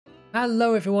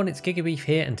Hello everyone, it's GigaBeef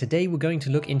here, and today we're going to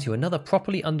look into another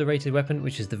properly underrated weapon,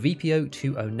 which is the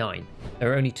VPO-209.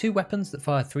 There are only two weapons that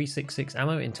fire 366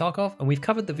 ammo in Tarkov, and we've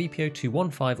covered the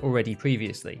VPO-215 already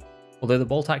previously. Although the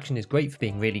bolt action is great for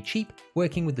being really cheap,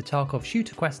 working with the Tarkov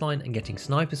shooter questline and getting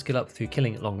sniper skill up through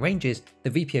killing at long ranges, the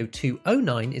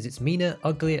VPO-209 is its meaner,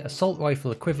 uglier assault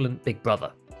rifle equivalent big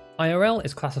brother. IRL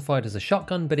is classified as a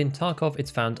shotgun, but in Tarkov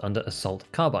it's found under assault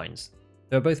carbines.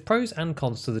 There are both pros and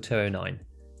cons to the 209.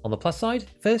 On the plus side,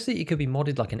 firstly it could be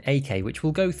modded like an AK, which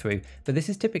we'll go through, but this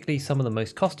is typically some of the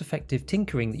most cost-effective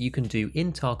tinkering that you can do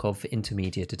in Tarkov for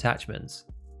intermediate attachments.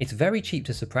 It's very cheap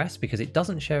to suppress because it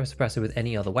doesn't share a suppressor with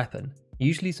any other weapon.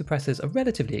 Usually suppressors are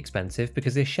relatively expensive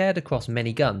because they're shared across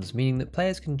many guns, meaning that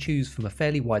players can choose from a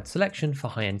fairly wide selection for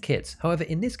high-end kits. However,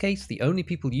 in this case, the only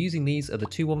people using these are the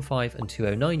 215 and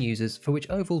 209 users, for which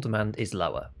overall demand is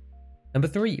lower. Number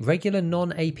 3, regular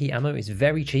non-AP ammo is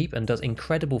very cheap and does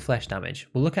incredible flesh damage.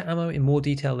 We'll look at ammo in more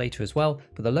detail later as well,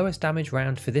 but the lowest damage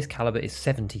round for this caliber is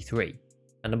 73.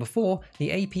 And number 4,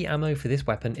 the AP ammo for this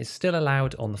weapon is still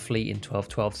allowed on the Flea in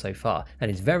 12.12 so far, and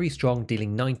is very strong,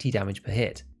 dealing 90 damage per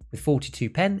hit. With 42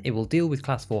 pen, it will deal with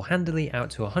class 4 handily out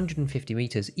to 150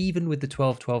 meters, even with the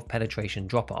 12.12 penetration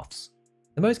drop-offs.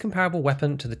 The most comparable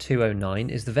weapon to the 209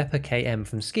 is the Vepr KM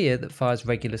from Skier that fires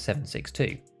regular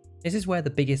 7.62. This is where the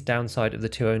biggest downside of the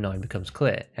 209 becomes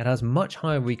clear. It has much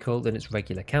higher recoil than its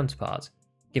regular counterpart.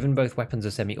 Given both weapons are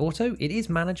semi-auto, it is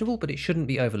manageable, but it shouldn't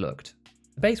be overlooked.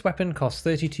 The base weapon costs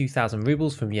 32,000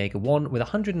 rubles from Jaeger 1 with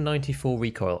 194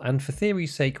 recoil, and for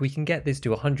theory's sake we can get this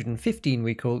to 115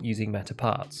 recoil using meta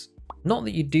parts. Not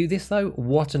that you do this though,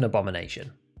 what an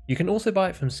abomination. You can also buy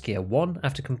it from Skier 1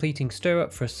 after completing Stir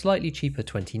Up for a slightly cheaper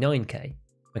 29k.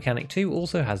 Mechanic 2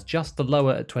 also has just the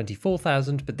lower at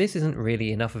 24,000, but this isn't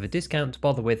really enough of a discount to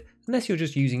bother with unless you're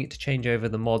just using it to change over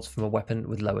the mods from a weapon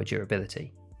with lower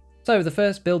durability. So the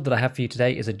first build that I have for you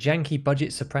today is a janky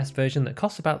budget suppressed version that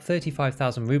costs about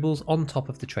 35,000 rubles on top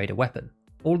of the trader weapon.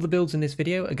 All of the builds in this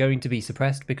video are going to be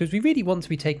suppressed because we really want to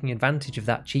be taking advantage of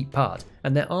that cheap part,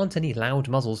 and there aren't any loud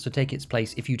muzzles to take its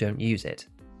place if you don't use it.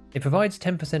 It provides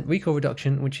 10% recoil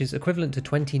reduction, which is equivalent to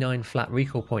 29 flat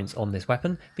recoil points on this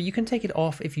weapon, but you can take it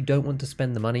off if you don't want to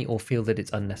spend the money or feel that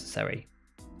it's unnecessary.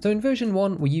 So in version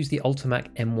 1 we use the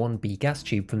Ultimac M1B gas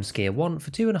tube from Skier 1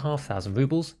 for 2,500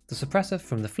 rubles, the suppressor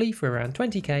from the Flea for around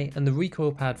 20k, and the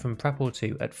recoil pad from Prepor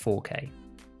 2 at 4k.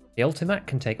 The Ultimac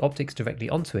can take optics directly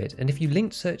onto it, and if you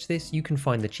link search this you can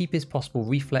find the cheapest possible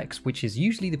reflex, which is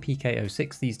usually the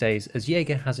PK06 these days, as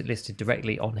Jaeger has it listed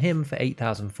directly on him for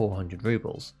 8,400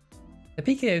 rubles. The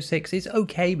PK06 is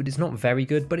okay, but it's not very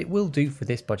good, but it will do for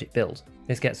this budget build.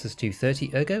 This gets us to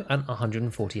 30 ergo and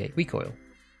 148 recoil.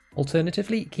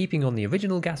 Alternatively, keeping on the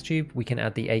original gas tube, we can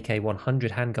add the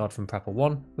AK-100 handguard from Prepor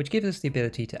 1, which gives us the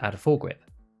ability to add a foregrip.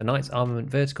 The Knight's Armament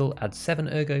Vertical adds 7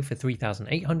 ergo for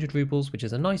 3,800 rubles, which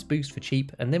is a nice boost for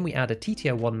cheap, and then we add a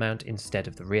TTO1 mount instead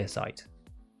of the rear sight.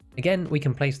 Again, we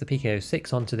can place the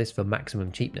PK06 onto this for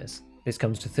maximum cheapness. This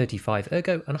comes to 35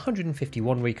 ergo and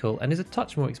 151 recoil and is a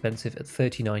touch more expensive at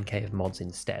 39k of mods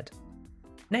instead.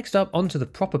 Next up, onto the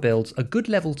proper builds. A good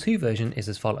level 2 version is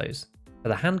as follows. For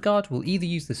the handguard, we'll either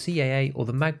use the CAA or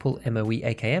the Magpul MOE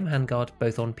AKM handguard,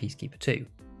 both on Peacekeeper 2.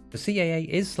 The CAA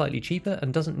is slightly cheaper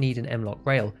and doesn't need an M-lock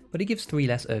rail, but it gives 3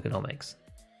 less ergonomics.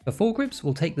 For foregrips,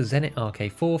 we'll take the Zenit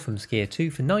RK4 from Skier 2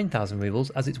 for 9,000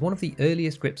 rubles, as it's one of the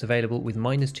earliest grips available with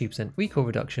minus 2% recoil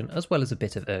reduction as well as a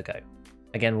bit of ergo.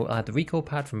 Again, we'll add the recoil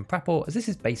pad from Prepor, as this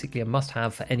is basically a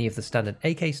must-have for any of the standard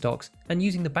AK stocks, and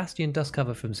using the Bastion dust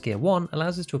cover from Skier 1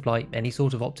 allows us to apply any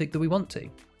sort of optic that we want to.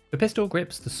 For pistol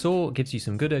grips, the Saw gives you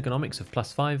some good ergonomics of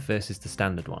 +5 versus the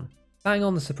standard one. Bang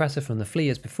on the suppressor from the Flea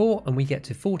as before, and we get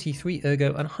to 43 ergo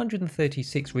and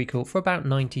 136 recoil for about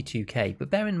 92k, but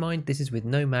bear in mind this is with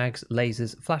no mags,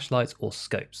 lasers, flashlights or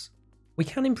scopes. We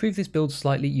can improve this build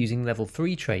slightly using level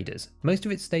 3 traders. Most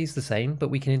of it stays the same, but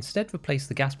we can instead replace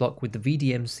the gas block with the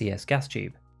VDM CS gas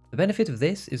tube. The benefit of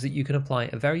this is that you can apply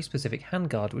a very specific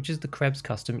handguard, which is the Krebs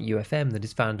custom UFM that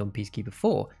is found on Peacekeeper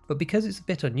 4, but because it's a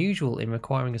bit unusual in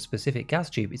requiring a specific gas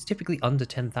tube, it's typically under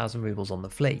 10,000 rubles on the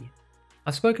Flea.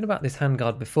 I've spoken about this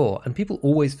handguard before, and people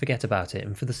always forget about it,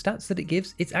 and for the stats that it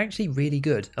gives, it's actually really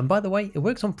good. And by the way, it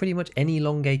works on pretty much any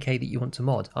long AK that you want to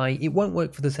mod, it won't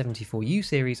work for the 74U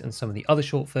series and some of the other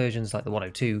short versions like the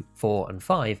 102, 4 and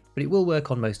 5, but it will work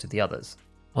on most of the others.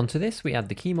 Onto this we add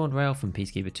the key mod rail from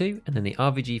Peacekeeper 2 and then the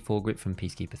RVG foregrip from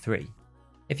Peacekeeper 3.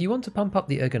 If you want to pump up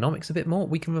the ergonomics a bit more,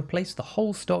 we can replace the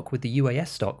whole stock with the UAS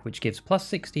stock, which gives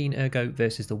 +16 ergo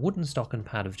versus the wooden stock and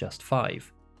pad of just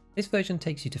 5. This version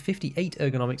takes you to 58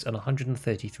 ergonomics and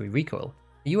 133 recoil.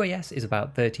 The UAS is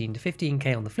about 13 to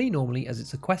 15k on the flea normally, as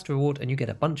it's a quest reward and you get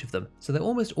a bunch of them, so they're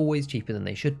almost always cheaper than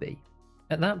they should be.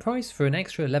 At that price, for an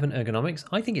extra 11 ergonomics,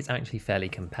 I think it's actually fairly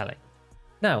compelling.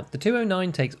 Now, the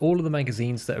 209 takes all of the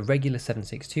magazines that a regular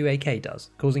 7.62 AK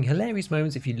does, causing hilarious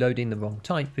moments if you load in the wrong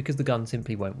type because the gun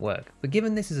simply won't work, but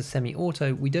given this is a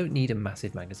semi-auto, we don't need a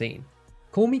massive magazine.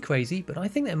 Call me crazy, but I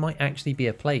think there might actually be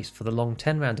a place for the long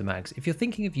 10 rounder mags if you're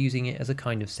thinking of using it as a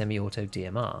kind of semi-auto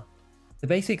DMR. The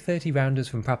basic 30 rounders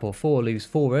from Prapor 4 lose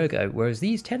 4 ergo, whereas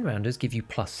these 10 rounders give you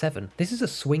plus 7. This is a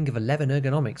swing of 11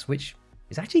 ergonomics, which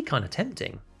is actually kind of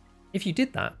tempting. If you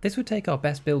did that, this would take our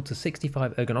best build to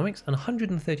 65 ergonomics and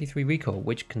 133 recoil,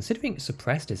 which considering it's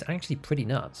suppressed is actually pretty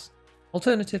nuts.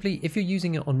 Alternatively, if you're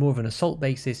using it on more of an assault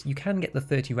basis, you can get the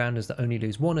 30 rounders that only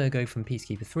lose 1 ergo from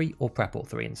Peacekeeper 3 or Prapor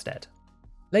 3 instead.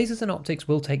 Lasers and optics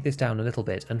will take this down a little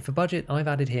bit, and for budget I've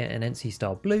added here an NC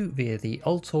Star Blue via the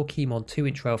Ultor Keymod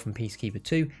 2-inch rail from Peacekeeper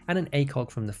 2 and an ACOG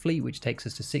from the Flea, which takes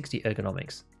us to 60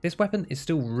 ergonomics. This weapon is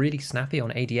still really snappy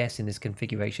on ADS in this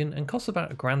configuration and costs about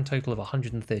a grand total of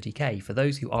 130k for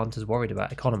those who aren't as worried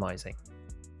about economising.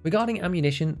 Regarding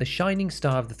ammunition, the shining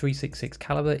star of the 3.66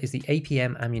 caliber is the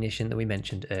APM ammunition that we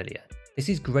mentioned earlier. This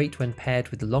is great when paired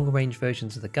with the longer range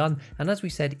versions of the gun, and as we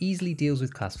said, easily deals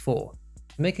with class 4.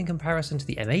 To make a comparison to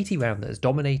the M80 round that has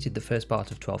dominated the first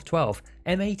part of 1212,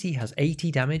 M80 has 80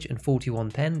 damage and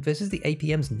 41 pen versus the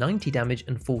APM's 90 damage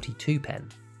and 42 pen.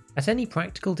 At any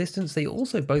practical distance, they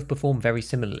also both perform very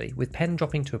similarly, with pen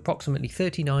dropping to approximately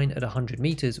 39 at 100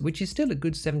 meters, which is still a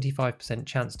good 75%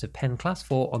 chance to pen class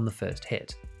 4 on the first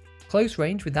hit. Close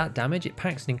range with that damage, it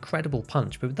packs an incredible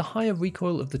punch, but with the higher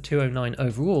recoil of the 209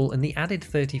 overall and the added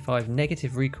 35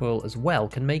 negative recoil as well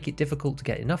can make it difficult to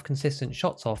get enough consistent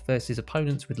shots off versus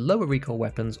opponents with lower recoil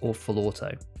weapons or full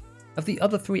auto. Of the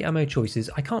other 3 ammo choices,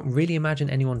 I can't really imagine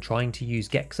anyone trying to use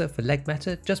Gexa for leg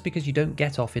meta just because you don't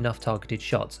get off enough targeted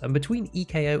shots, and between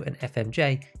EKO and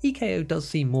FMJ, EKO does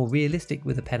seem more realistic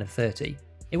with a pen of 30.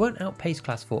 It won't outpace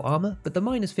class 4 armor, but the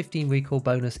minus 15 recoil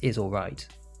bonus is alright.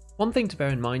 One thing to bear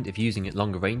in mind if using at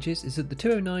longer ranges is that the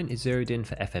 209 is zeroed in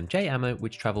for FMJ ammo,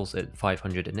 which travels at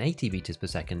 580 meters per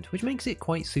second, which makes it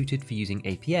quite suited for using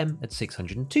APM at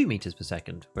 602 meters per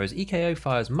second, whereas EKO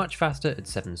fires much faster at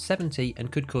 770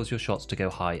 and could cause your shots to go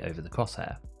high over the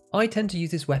crosshair. I tend to use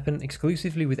this weapon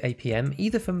exclusively with APM,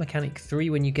 either from Mechanic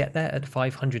 3 when you get there at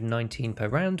 519 per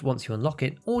round once you unlock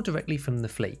it, or directly from the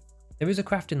Flea. There is a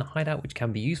craft in the hideout which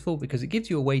can be useful because it gives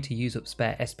you a way to use up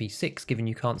spare SP6 given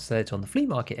you can't sell it on the flea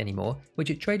market anymore,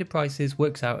 which at trader prices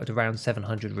works out at around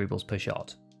 700 rubles per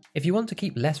shot. If you want to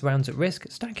keep less rounds at risk,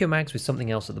 stack your mags with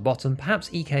something else at the bottom, perhaps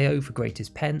EKO for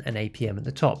greatest pen and APM at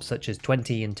the top, such as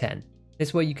 20 and 10.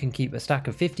 This way you can keep a stack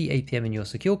of 50 APM in your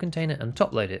secure container and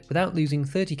top load it without losing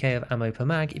 30k of ammo per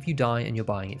mag if you die and you're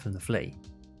buying it from the flea.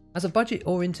 As a budget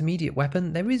or intermediate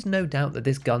weapon, there is no doubt that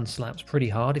this gun slaps pretty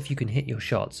hard if you can hit your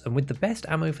shots, and with the best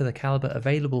ammo for the caliber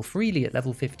available freely at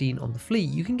level 15 on the Flea,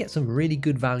 you can get some really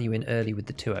good value in early with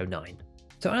the 209.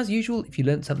 So as usual, if you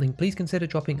learned something, please consider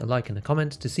dropping a like and a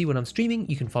comment. To see when I'm streaming,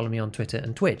 you can follow me on Twitter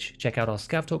and Twitch. Check out our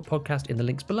Scav Talk podcast in the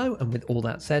links below, and with all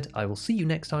that said, I will see you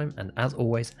next time, and as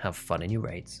always, have fun in your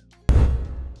raids.